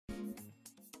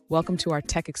Welcome to our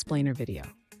Tech Explainer video.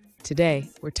 Today,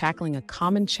 we're tackling a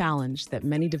common challenge that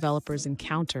many developers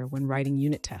encounter when writing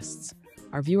unit tests.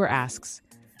 Our viewer asks,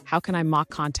 how can I mock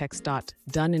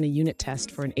context.Done in a unit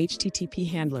test for an HTTP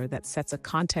handler that sets a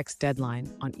context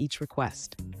deadline on each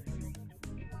request?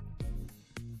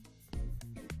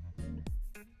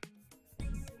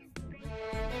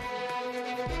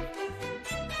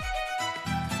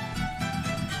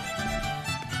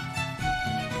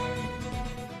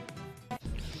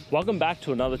 Welcome back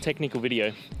to another technical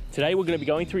video. Today we're going to be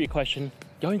going through your question,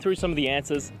 going through some of the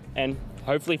answers, and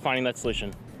hopefully finding that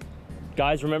solution.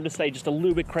 Guys, remember to stay just a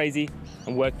little bit crazy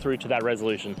and work through to that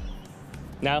resolution.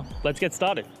 Now, let's get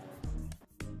started.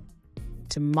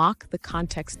 To mock the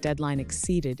context deadline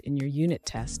exceeded in your unit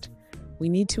test, we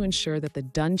need to ensure that the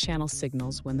done channel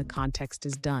signals when the context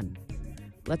is done.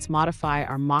 Let's modify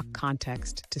our mock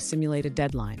context to simulate a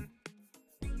deadline.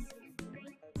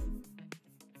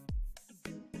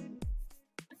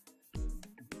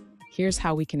 Here's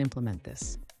how we can implement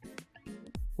this.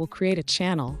 We'll create a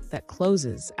channel that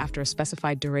closes after a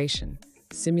specified duration,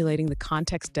 simulating the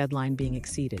context deadline being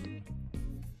exceeded.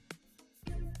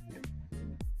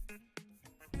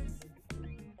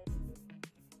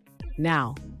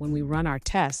 Now, when we run our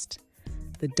test,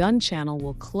 the done channel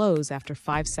will close after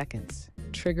 5 seconds,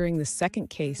 triggering the second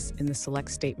case in the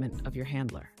select statement of your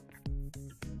handler.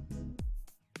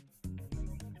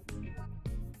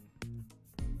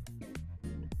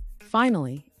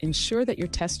 Finally, ensure that your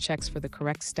test checks for the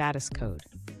correct status code.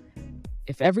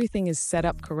 If everything is set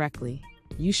up correctly,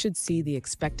 you should see the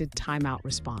expected timeout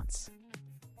response.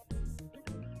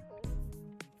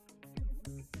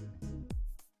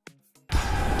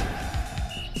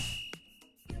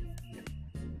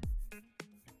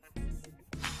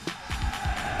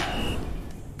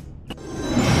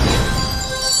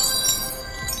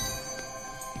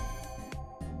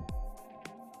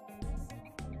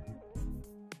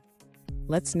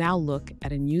 Let's now look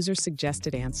at a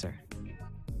user-suggested answer.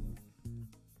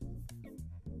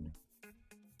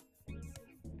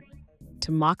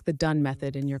 To mock the done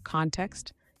method in your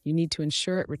context, you need to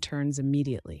ensure it returns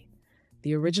immediately.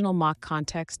 The original mock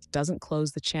context doesn't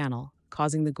close the channel,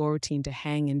 causing the coroutine to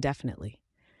hang indefinitely.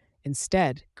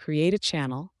 Instead, create a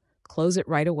channel, close it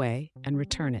right away, and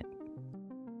return it.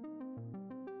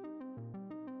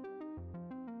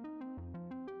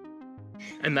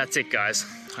 And that's it, guys.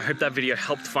 I hope that video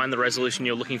helped find the resolution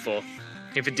you're looking for.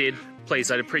 If it did, please,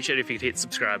 I'd appreciate it if you could hit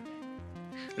subscribe.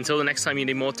 Until the next time you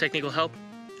need more technical help,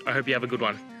 I hope you have a good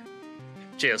one.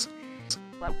 Cheers.